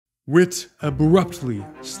Wit abruptly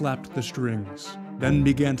slapped the strings, then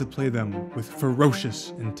began to play them with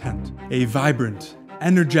ferocious intent. A vibrant,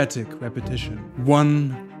 energetic repetition.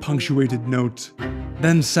 One punctuated note,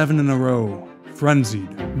 then 7 in a row.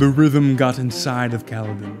 Frenzied, the rhythm got inside of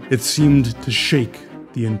Kaladin. It seemed to shake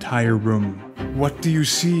the entire room. "What do you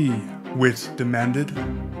see?" Wit demanded.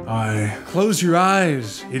 Close your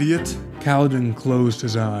eyes, idiot." Kaladin closed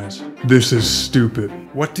his eyes. "This is stupid."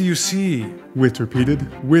 "What do you see?" Wit repeated.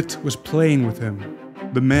 Wit was playing with him.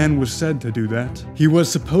 The man was said to do that. He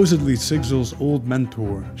was supposedly Sigzil's old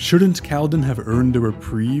mentor. Shouldn't Kaladin have earned a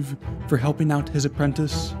reprieve for helping out his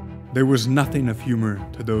apprentice? There was nothing of humor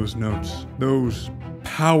to those notes. Those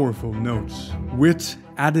powerful notes. Wit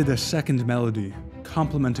added a second melody,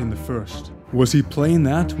 complementing the first. Was he playing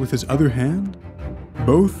that with his other hand?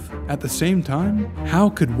 Both at the same time? How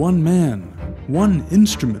could one man, one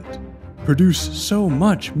instrument, produce so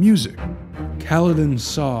much music? Kaladin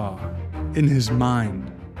saw, in his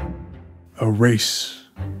mind, a race.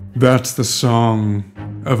 "That's the song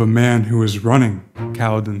of a man who is running,"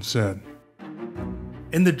 Kaladin said.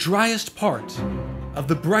 In the driest part of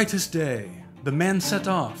the brightest day, the man set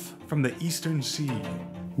off from the eastern sea.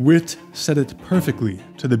 Wit said it perfectly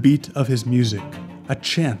to the beat of his music, a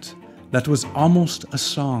chant that was almost a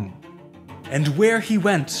song. And where he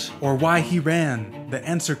went or why he ran, the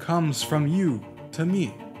answer comes from you to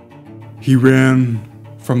me. "He ran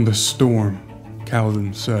from the storm,"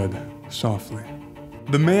 Kaladin said softly.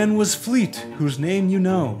 "The man was fleet, whose name you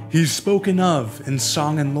know. He's spoken of in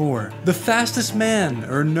song and lore. The fastest man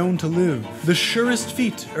known to live. The surest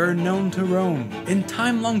feet known to roam. In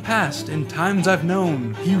time long past, in times I've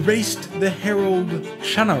known, he raced the herald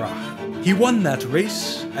Shanarach. He won that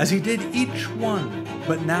race, as he did each one.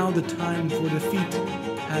 But now the time for defeat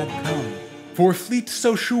had come. For fleet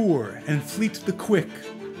so sure, and fleet the quick,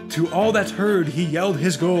 to all that heard he yelled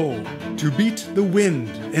his goal, to beat the wind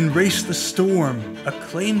and race the storm, a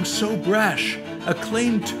claim so brash, a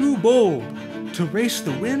claim too bold. To race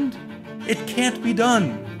the wind? It can't be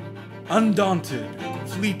done. Undaunted,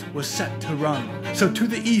 fleet was set to run. So to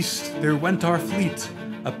the east there went our fleet.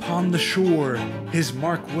 Upon the shore his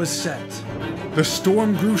mark was set. The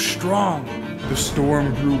storm grew strong, the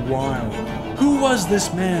storm grew wild. Who was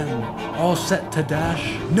this man, all set to dash?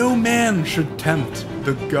 No man should tempt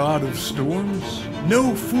the god of storms.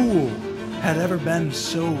 No fool had ever been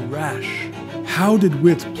so rash. How did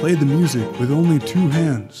Wit play the music with only 2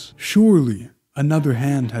 hands? Surely another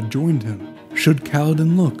hand had joined him. Should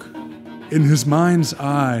Kaladin look? In his mind's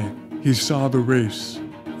eye, he saw the race.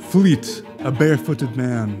 Fleet, a barefooted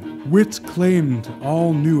man. Wit claimed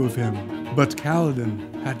all knew of him, but Kaladin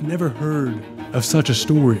had never heard of such a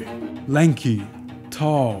story. Lanky,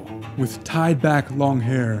 tall, with tied-back long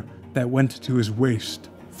hair that went to his waist.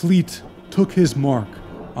 Fleet took his mark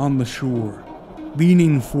on the shore,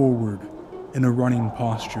 leaning forward in a running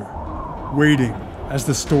posture, waiting as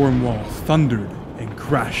the storm wall thundered and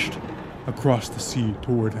crashed across the sea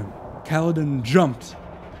toward him. Kaladin jumped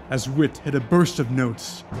as Wit hit a burst of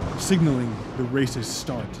notes, signaling the race's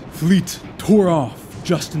start. Fleet tore off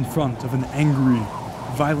just in front of an angry,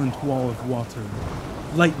 violent wall of water,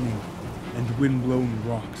 lightning and wind-blown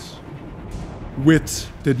rocks. Wit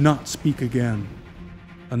did not speak again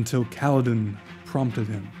until Kaladin prompted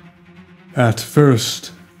him. At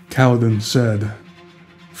first, Kaladin said,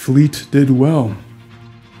 "Fleet did well."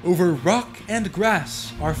 Over rock and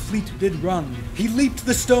grass our fleet did run. He leaped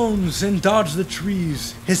the stones and dodged the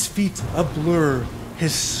trees, his feet a blur,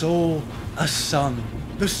 his soul a sun.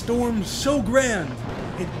 The storm so grand,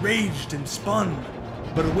 it raged and spun,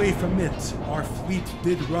 but away from it our fleet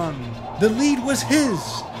did run. The lead was his,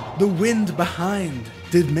 the wind behind.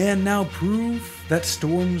 Did man now prove that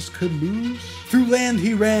storms could lose? Through land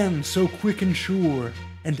he ran so quick and sure,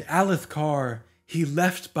 and Alethkar he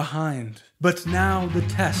left behind. But now the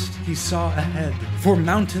test he saw ahead, for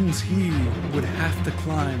mountains he would have to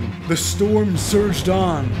climb. The storm surged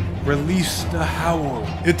on, released a howl.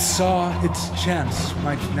 It saw its chance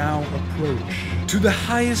might now approach. To the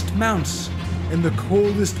highest mounts and the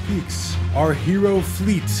coldest peaks, our hero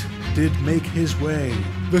fleet did make his way.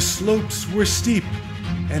 The slopes were steep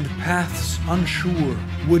and paths unsure.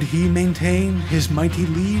 Would he maintain his mighty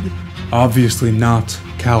lead? Obviously not,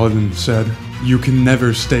 Kaladin said. You can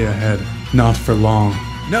never stay ahead, not for long.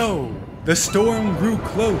 No! The storm grew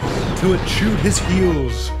close till it chewed his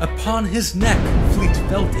heels. Upon his neck, Fleet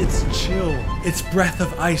felt its chill. Its breath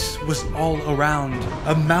of ice was all around,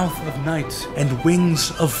 a mouth of night and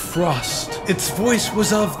wings of frost. Its voice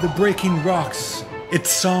was of the breaking rocks.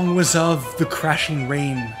 Its song was of the crashing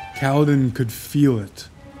rain. Kaladin could feel it.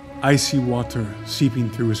 icy water seeping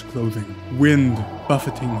through his clothing, wind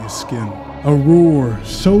buffeting his skin, a roar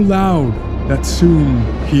so loud that soon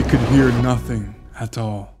he could hear nothing at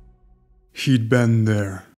all. He'd been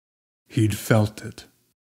there. He'd felt it.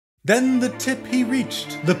 Then the tip he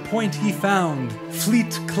reached, the point he found,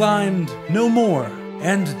 fleet climbed no more,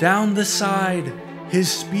 and down the side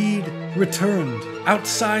his speed returned.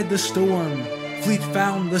 Outside the storm, Fleet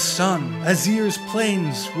found the sun. Azir's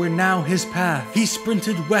plains were now his path. He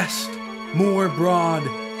sprinted west, more broad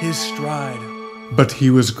his stride. But he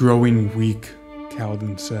was growing weak,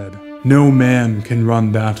 Kaladin said. No man can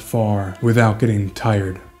run that far without getting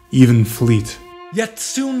tired, even Fleet. Yet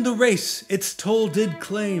soon the race its toll did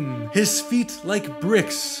claim, his feet like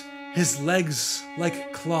bricks, his legs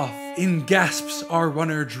like cloth. In gasps our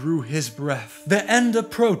runner drew his breath. The end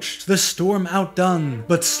approached, the storm outdone,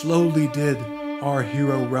 but slowly did our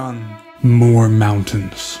hero run. More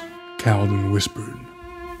mountains, Kaladin whispered.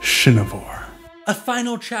 Shinavor. A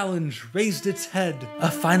final challenge raised its head, a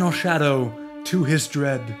final shadow to his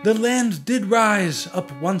dread. The land did rise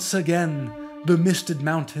up once again, the misted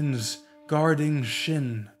mountains guarding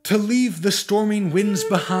Shin. To leave the storming winds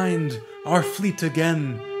behind, our fleet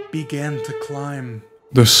again began to climb.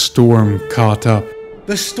 The storm caught up.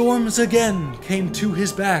 The storms again came to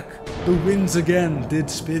his back. The winds again did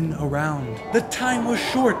spin around. The time was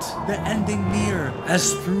short, the ending near,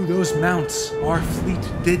 as through those mounts our fleet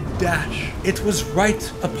did dash. It was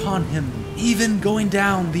right upon him, even going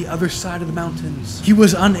down the other side of the mountains. He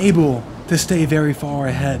was unable to stay very far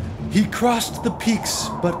ahead. He crossed the peaks,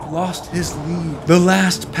 but lost his lead. The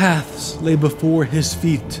last paths lay before his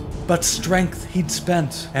feet, but strength he'd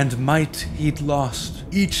spent, and might he'd lost.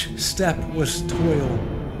 Each step was toil,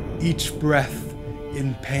 each breath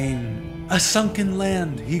in pain. A sunken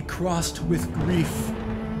land he crossed with grief,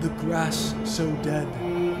 the grass so dead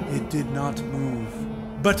it did not move.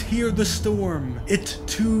 But here the storm, it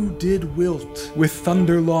too did wilt, with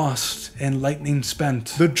thunder lost and lightning spent.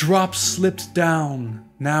 The drops slipped down,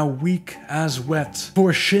 now weak as wet,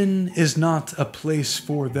 for Shin is not a place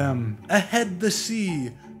for them. Ahead the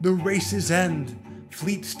sea, the race's end,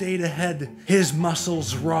 Fleet stayed ahead, his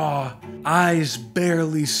muscles raw, eyes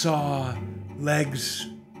barely saw, legs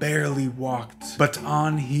barely walked, but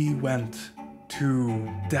on he went to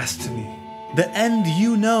destiny. The end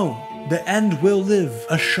you know, the end will live,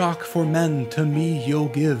 a shock for men to me you'll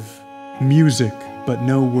give. Music, but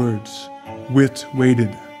no words. Wit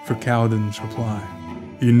waited for Kaladin's reply.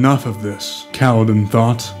 Enough of this, Kaladin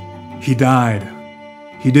thought. He died.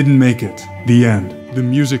 He didn't make it. The end. The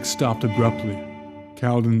music stopped abruptly.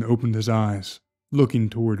 Kaladin opened his eyes, looking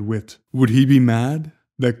toward Wit. Would he be mad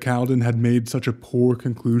that Kaladin had made such a poor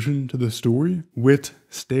conclusion to the story? Wit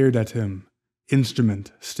stared at him,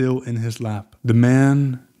 instrument still in his lap. The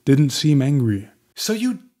man didn't seem angry. So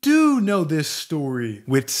you do know this story,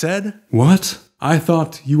 Wit said. What? I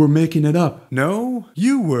thought you were making it up. No,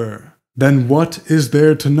 you were. Then what is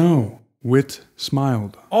there to know? Wit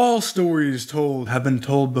smiled. All stories told have been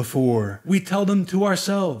told before. We tell them to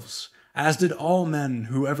ourselves, as did all men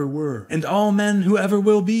who ever were, and all men who ever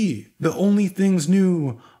will be. The only things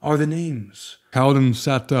new are the names. Kaladin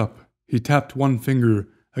sat up. He tapped one finger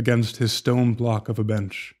against his stone block of a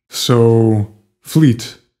bench. So,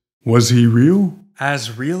 Fleet, was he real?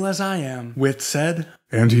 As real as I am, Wit said.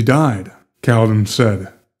 And he died, Kaladin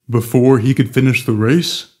said. Before he could finish the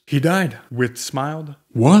race? He died, Wit smiled.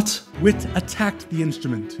 What? Wit attacked the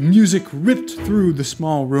instrument. Music ripped through the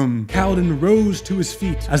small room. Kaladin rose to his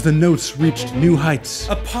feet as the notes reached new heights.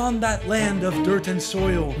 Upon that land of dirt and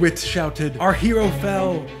soil, Wit shouted, our hero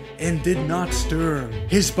fell and did not stir.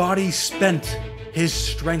 His body spent, his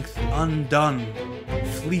strength undone.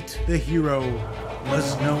 Fleet the hero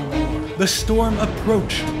was no more. The storm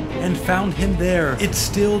approached and found him there. It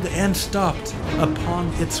stilled and stopped upon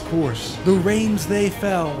its course. The rains they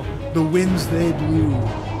fell, the winds they blew,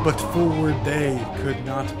 but forward they could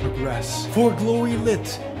not progress. For glory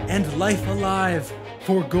lit and life alive,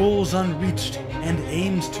 for goals unreached and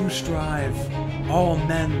aims to strive, all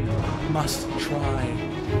men must try.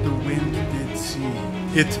 The wind did see.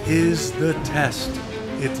 It is the test.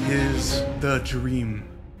 It is the dream.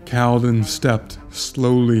 Kaladin stepped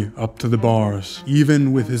slowly up to the bars.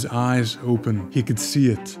 Even with his eyes open, he could see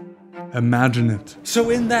it. Imagine it. So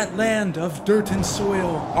in that land of dirt and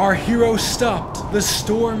soil, our hero stopped the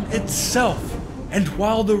storm itself. And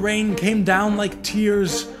while the rain came down like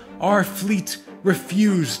tears, our fleet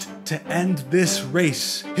refused to end this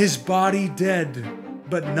race. His body dead,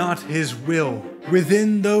 but not his will.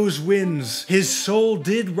 Within those winds, his soul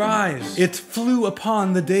did rise. It flew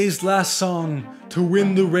upon the day's last song to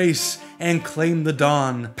win the race and claim the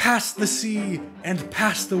dawn. Past the sea and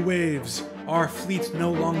past the waves, our fleet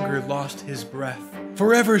no longer lost his breath.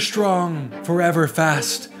 Forever strong, forever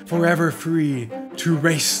fast, forever free, to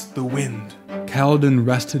race the wind. Kaladin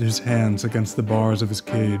rested his hands against the bars of his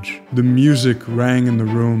cage. The music rang in the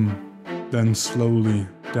room, then slowly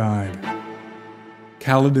died.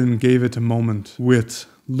 Kaladin gave it a moment, Wit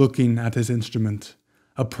looking at his instrument,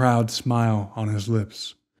 a proud smile on his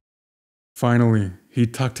lips. Finally, he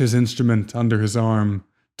tucked his instrument under his arm,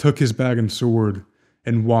 took his bag and sword,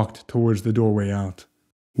 and walked towards the doorway out.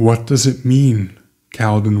 "What does it mean?"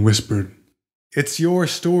 Kaladin whispered. "It's your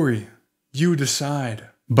story. You decide."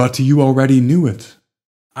 "But you already knew it."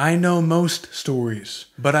 "I know most stories,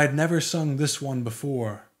 but I'd never sung this one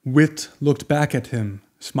before." Wit looked back at him,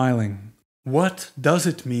 smiling. "What does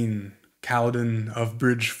it mean, Kaladin of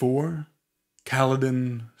Bridge 4?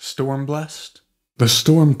 Kaladin Stormblessed?" "The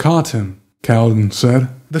storm caught him," Kaladin said.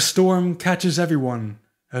 "The storm catches everyone,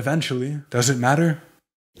 eventually. Does it matter?"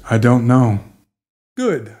 "I don't know."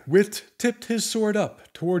 "Good." Wit tipped his sword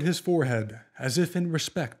up toward his forehead, as if in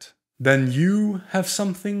respect. "Then you have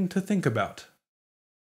something to think about."